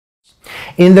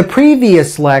In the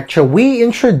previous lecture, we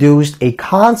introduced a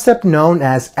concept known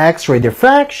as X-ray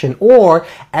diffraction or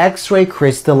X-ray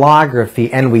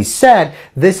crystallography, and we said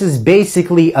this is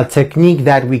basically a technique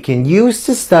that we can use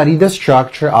to study the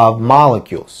structure of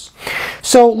molecules.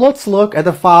 So let's look at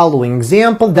the following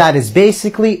example that is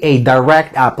basically a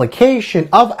direct application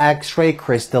of X-ray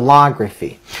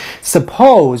crystallography.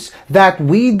 Suppose that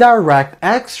we direct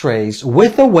X-rays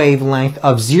with a wavelength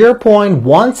of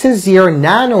 0.120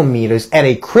 nanometers at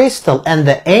a crystal, and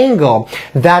the angle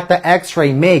that the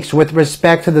X-ray makes with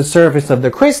respect to the surface of the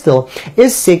crystal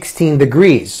is 16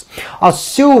 degrees.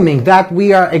 Assuming that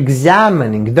we are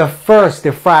examining the first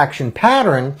diffraction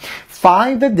pattern,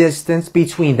 find the distance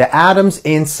between the atoms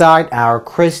inside our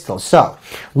crystal. So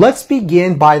let's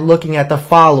begin by looking at the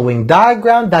following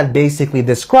diagram that basically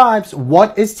describes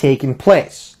what is taking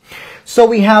place. So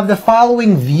we have the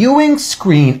following viewing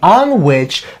screen on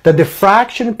which the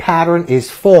diffraction pattern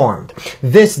is formed.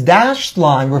 This dashed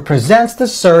line represents the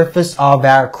surface of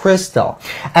our crystal,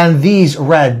 and these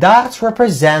red dots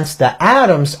represents the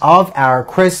atoms of our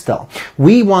crystal.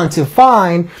 We want to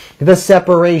find the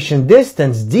separation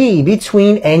distance d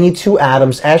between any two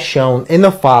atoms as shown in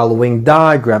the following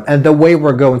diagram. And the way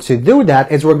we're going to do that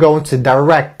is we're going to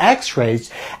direct X-rays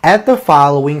at the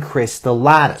following crystal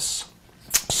lattice.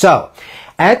 So,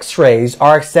 X-rays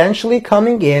are essentially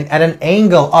coming in at an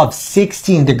angle of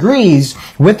 16 degrees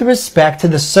with respect to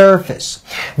the surface.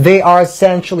 They are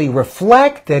essentially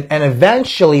reflected and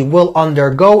eventually will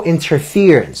undergo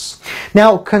interference.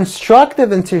 Now,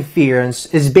 constructive interference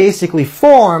is basically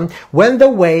formed when the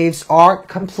waves are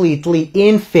completely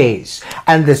in phase,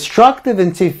 and destructive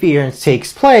interference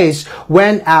takes place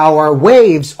when our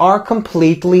waves are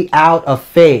completely out of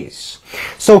phase.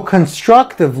 So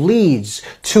constructive leads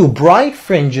to bright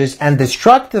fringes and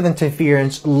destructive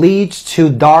interference leads to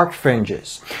dark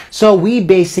fringes. So we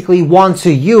basically want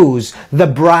to use the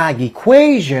Bragg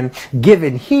equation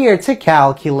given here to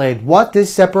calculate what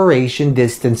this separation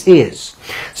distance is.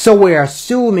 So we're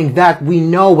assuming that we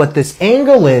know what this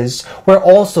angle is. We're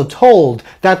also told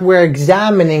that we're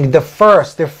examining the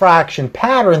first diffraction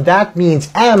pattern. That means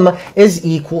m is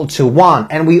equal to 1.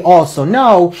 And we also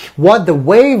know what the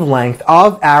wavelength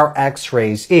of our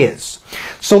X-rays is.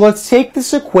 So let's take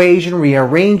this equation,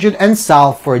 rearrange it, and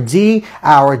solve for d,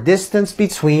 our distance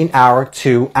between our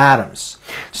two atoms.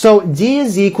 So d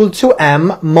is equal to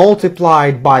m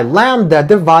multiplied by lambda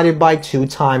divided by 2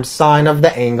 times sine of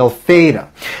the angle theta.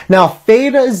 Now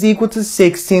theta is equal to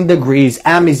 16 degrees,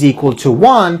 m is equal to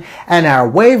 1, and our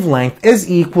wavelength is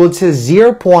equal to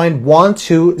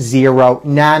 0.120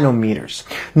 nanometers.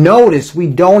 Notice we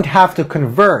don't have to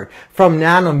convert from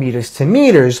nanometers to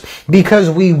meters because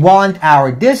we want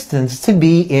our distance to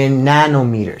be in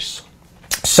nanometers.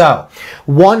 So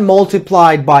 1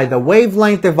 multiplied by the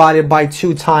wavelength divided by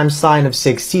 2 times sine of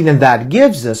 16, and that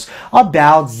gives us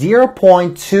about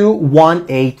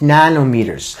 0.218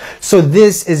 nanometers. So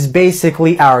this is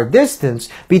basically our distance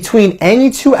between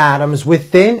any two atoms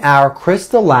within our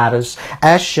crystal lattice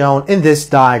as shown in this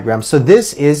diagram. So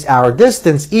this is our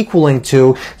distance equaling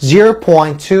to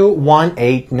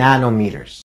 0.218 nanometers.